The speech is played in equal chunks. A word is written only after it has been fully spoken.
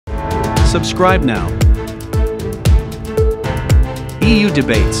Subscribe now. EU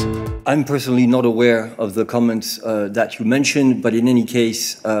Debates. I'm personally not aware of the comments that you mentioned, but in any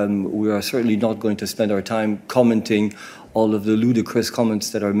case, we are certainly not going to spend our time commenting all of the ludicrous comments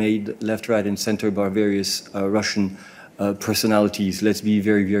that are made left, right, and center by various Russian personalities. Let's be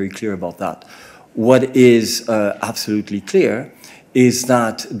very, very clear about that. What is absolutely clear is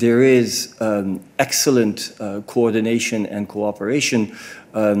that there is excellent coordination and cooperation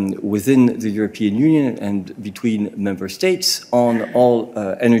within the European Union and between member states on all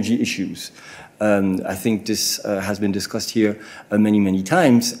energy issues. I think this has been discussed here many, many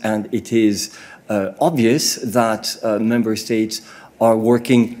times, and it is obvious that member states are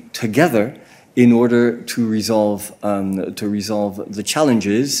working together in order to resolve the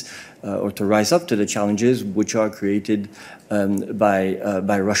challenges or to rise up to the challenges which are created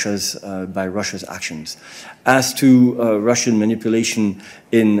by Russia's actions. As to Russian manipulation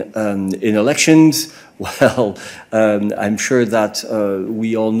in elections, well, I'm sure that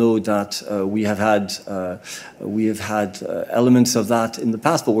we all know that we have had elements of that in the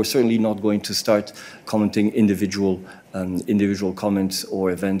past, but we're certainly not going to start commenting individual comments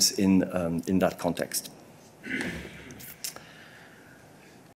or events in that context.